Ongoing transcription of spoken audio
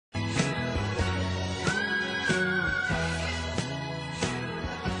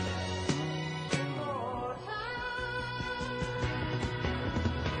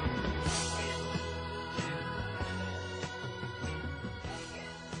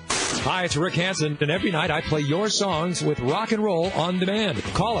Hi, it's Rick Hansen, and every night I play your songs with rock and roll on demand.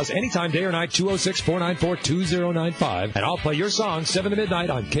 Call us anytime, day or night, 206-494-2095, and I'll play your songs 7 to midnight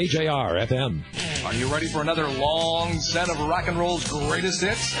on KJR-FM. Are you ready for another long set of rock and roll's greatest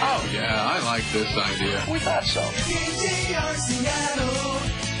hits? Oh, yeah, I like this idea. We thought so. KJR Seattle,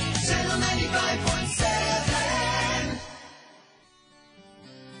 Channel 95.7.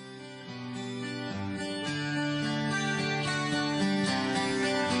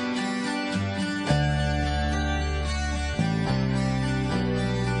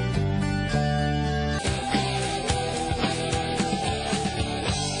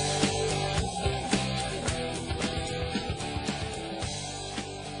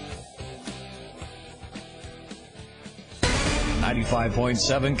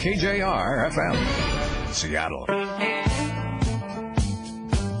 95.7 KJR-FM, Seattle.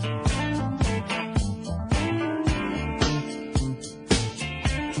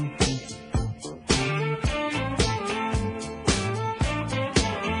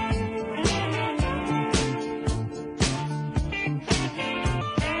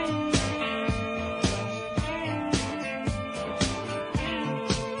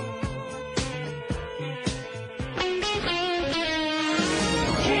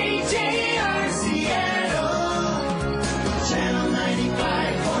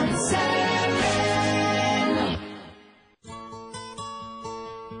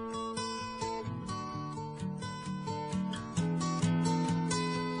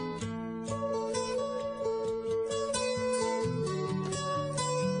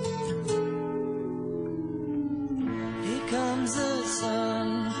 Comes the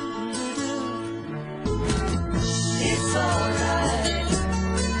sun. It's alright.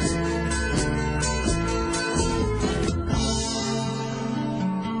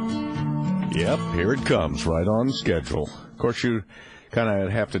 Yep, here it comes, right on schedule. Of course, you kind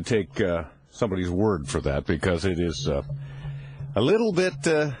of have to take somebody's word for that because it is a little bit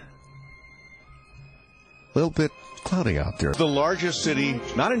cloudy out there. The largest city,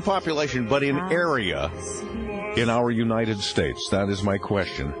 not in population, but in area in our United States. That is my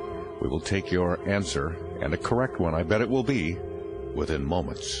question. We will take your answer, and a correct one, I bet it will be, within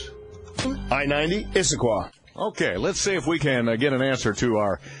moments. I-90, Issaquah. Okay, let's see if we can get an answer to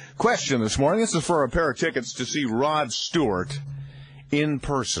our question this morning. This is for a pair of tickets to see Rod Stewart in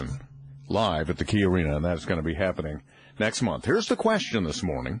person, live at the Key Arena, and that's going to be happening next month. Here's the question this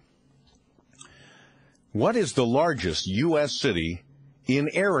morning. What is the largest U.S. city in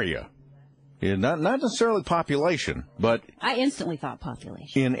area? Not necessarily population, but I instantly thought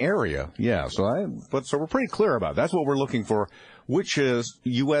population. In area, yeah. So we're pretty clear about it. That's what we're looking for. Which is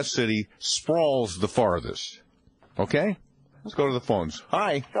U.S. city sprawls the farthest? Okay, let's go to the phones.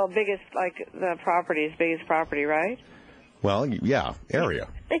 Hi. So biggest, like the biggest property, right? Well, yeah, area.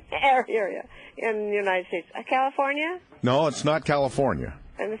 Area in the United States. California? No, it's not California.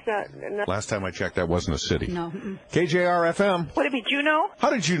 And it's not. Last time I checked, that wasn't a city. No. KJR-FM. Would it be Juneau? How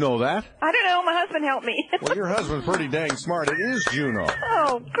did you know that? I don't know. My husband helped me. Well, your husband's pretty dang smart. It is Juneau.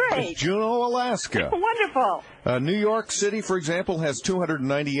 Oh, great. It's Juneau, Alaska. Wonderful. New York City, for example, has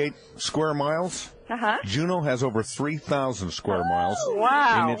 298 square miles. Uh-huh. Juneau has over 3,000 square miles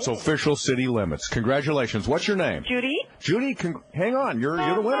wow. in its official city limits. Congratulations. What's your name? Judy. Judy, hang on. You're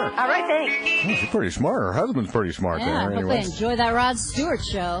the winner. All right, thanks. Oh, she's pretty smart. Her husband's pretty smart Yeah, there. I hope Anyway. they enjoy that Rod Stewart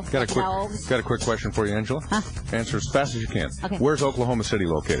show. Got a quick question for you, Angela. Huh? Answer as fast as you can. Okay. Where's Oklahoma City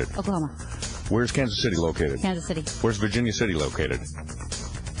located? Oklahoma. Where's Kansas City located? Kansas City. Where's Virginia City located?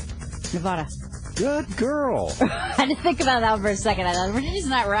 Nevada. Good girl. I had to think about that for a second. I thought, Virginia's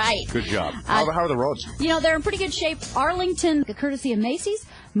not right. Good job. How are the roads? You know, they're in pretty good shape. Arlington, courtesy of Macy's.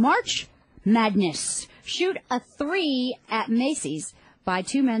 March Madness. Shoot a 3 at Macy's. Buy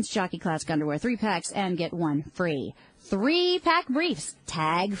 2 men's jockey classic underwear, 3 packs, and get 1 free. 3-pack briefs,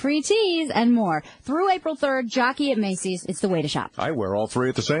 tag-free tees, and more. Through April 3rd, jockey at Macy's. It's the way to shop. I wear all 3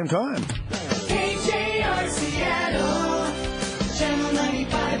 at the same time. KJR Seattle, Channel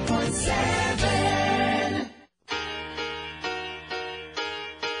 95.7.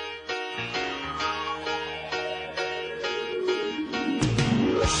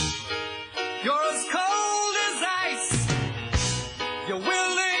 You're as cold as ice. You're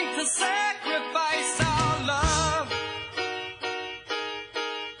willing to sacrifice our love.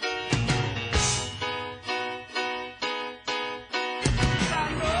 I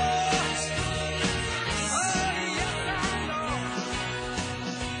know. Oh, yes, I know.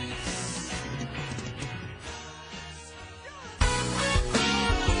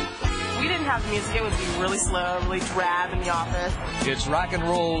 We didn't have music. It would be really slow, really drab in the office. It's rock and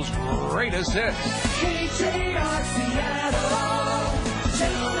roll's greatest hits. KJR Seattle,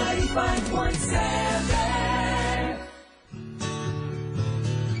 Channel 95.7.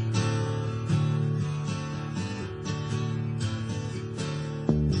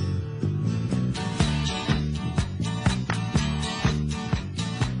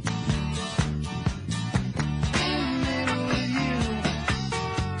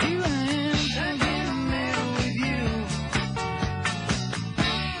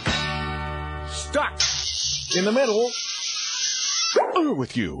 Stuck in the middle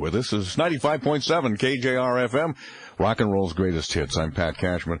with you. This is 95.7 KJR-FM, rock and roll's greatest hits. I'm Pat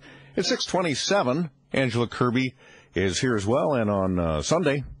Cashman. It's 6:27. Angela Kirby is here as well, and on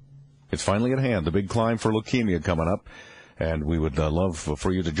Sunday, it's finally at hand. The big climb for leukemia coming up, and we would love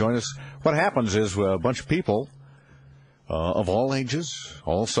for you to join us. What happens is a bunch of people of all ages,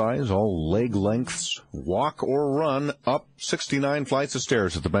 all size, all leg lengths, walk or run up 69 flights of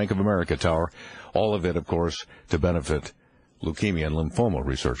stairs at the Bank of America Tower. All of it, of course, to benefit leukemia and lymphoma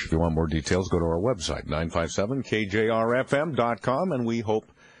research. If you want more details, go to our website, 957kjrfm.com, and we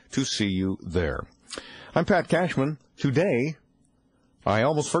hope to see you there. I'm Pat Cashman. Today, I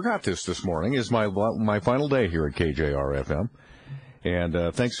almost forgot this morning, is my final day here at KJR-FM. And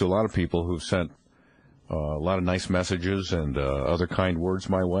thanks to a lot of people who've sent a lot of nice messages and other kind words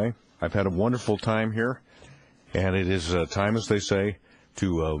my way. I've had a wonderful time here, and it is time, as they say,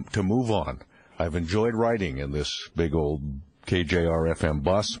 to move on. I've enjoyed riding in this big old KJR-FM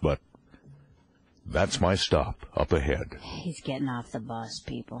bus, but that's my stop up ahead. He's getting off the bus,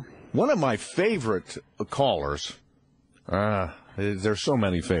 people. One of my favorite callers, there's so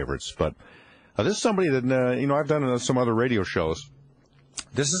many favorites, but this is somebody that, I've done some other radio shows.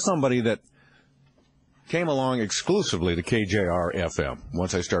 This is somebody that came along exclusively to KJR-FM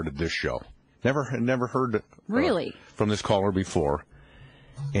once I started this show. Never heard Really? From this caller before,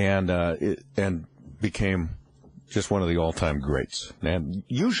 and became just one of the all-time greats. And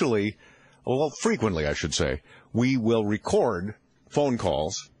usually, frequently, I should say, we will record phone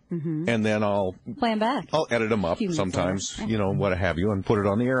calls, and then I'll play them back. I'll edit them up sometimes, what have you, and put it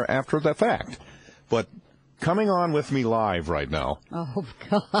on the air after the fact. But coming on with me live right now. Oh,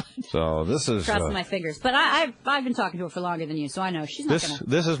 God. So this is... Crossing my fingers. But I've been talking to her for longer than you, so I know she's not going to...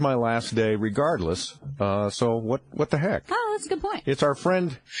 This is my last day regardless, so what the heck? Oh, that's a good point. It's our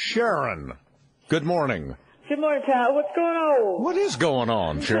friend Sharon. Good morning. Good morning, Pat. What's going on? What is going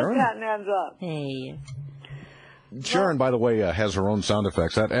on, Sharon? Patting hands up. Hey. Sharon, by the way, has her own sound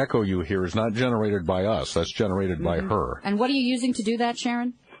effects. That echo you hear is not generated by us. That's generated by her. And what are you using to do that,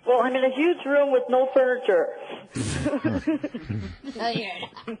 Sharon? Well, I'm in a huge room with no furniture.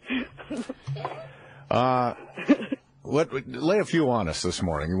 Lay a few on us this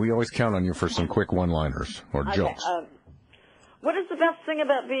morning. We always count on you for some quick one-liners or jokes. What is the best thing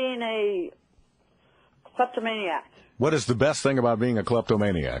about being a kleptomaniac? What is the best thing about being a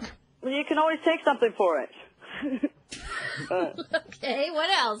kleptomaniac? Well, you can always take something for it. Okay, what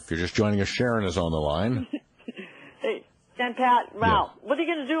else? If you're just joining us, Sharon is on the line. Hey, and Pat, wow, what are you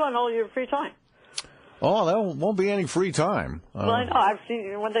going to do on all your free time? Oh, there won't be any free time. Well, I know. I've seen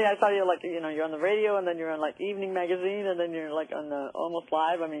you. One day I saw you, you're on the radio, and then you're on, Evening Magazine, and then you're, on the Almost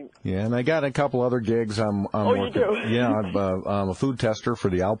Live. I mean... Yeah, and I got a couple other gigs I'm working. You do? Yeah, I'm a food tester for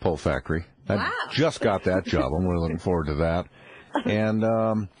the Alpo factory. I just got that job. I'm really looking forward to that. And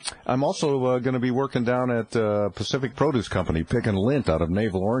I'm also going to be working down at Pacific Produce Company, picking lint out of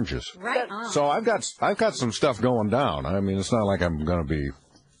navel oranges. Right on. So I've got some stuff going down. I mean, it's not like I'm going to be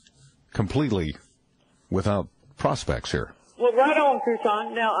completely without prospects here. Well, right on,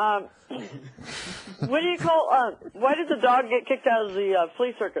 Crouton. Now, what do you call, why did the dog get kicked out of the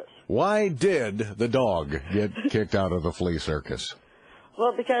flea circus? Why did the dog get kicked out of the flea circus?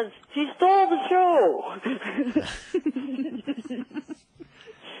 Well, because he stole the show.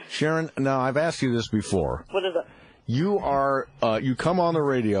 Sharon, now I've asked you this before. What is it? You come on the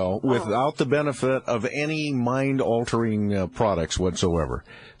radio without the benefit of any mind-altering products whatsoever.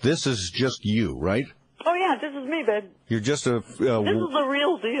 This is just you, right? Oh, yeah, this is me, babe. You're just this is the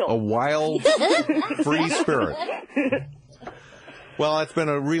real deal. A wild, free spirit. Well, it's been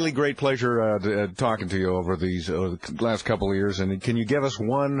a really great pleasure talking to you over these last couple of years. And can you give us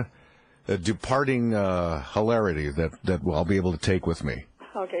one departing hilarity that I'll be able to take with me?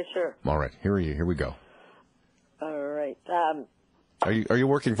 Okay, sure. All right, here we go. All right. Are you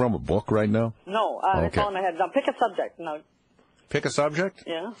working from a book right now? No, it's all in my head. Now, pick a subject. No. Pick a subject?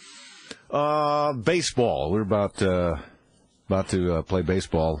 Yeah. Baseball. We're about to play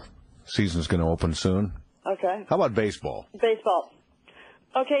baseball. Season's going to open soon. Okay. How about baseball? Baseball.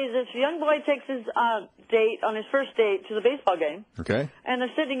 Okay, this young boy takes his date on his first date to the baseball game. Okay. And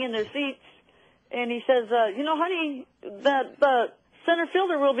they're sitting in their seats, and he says, honey, the center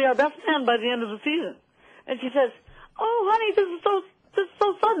fielder will be our best man by the end of the season. And she says, oh, honey, this is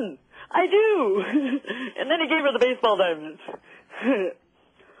so sudden. I do. And then he gave her the baseball diamonds.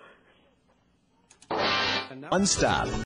 Unstop.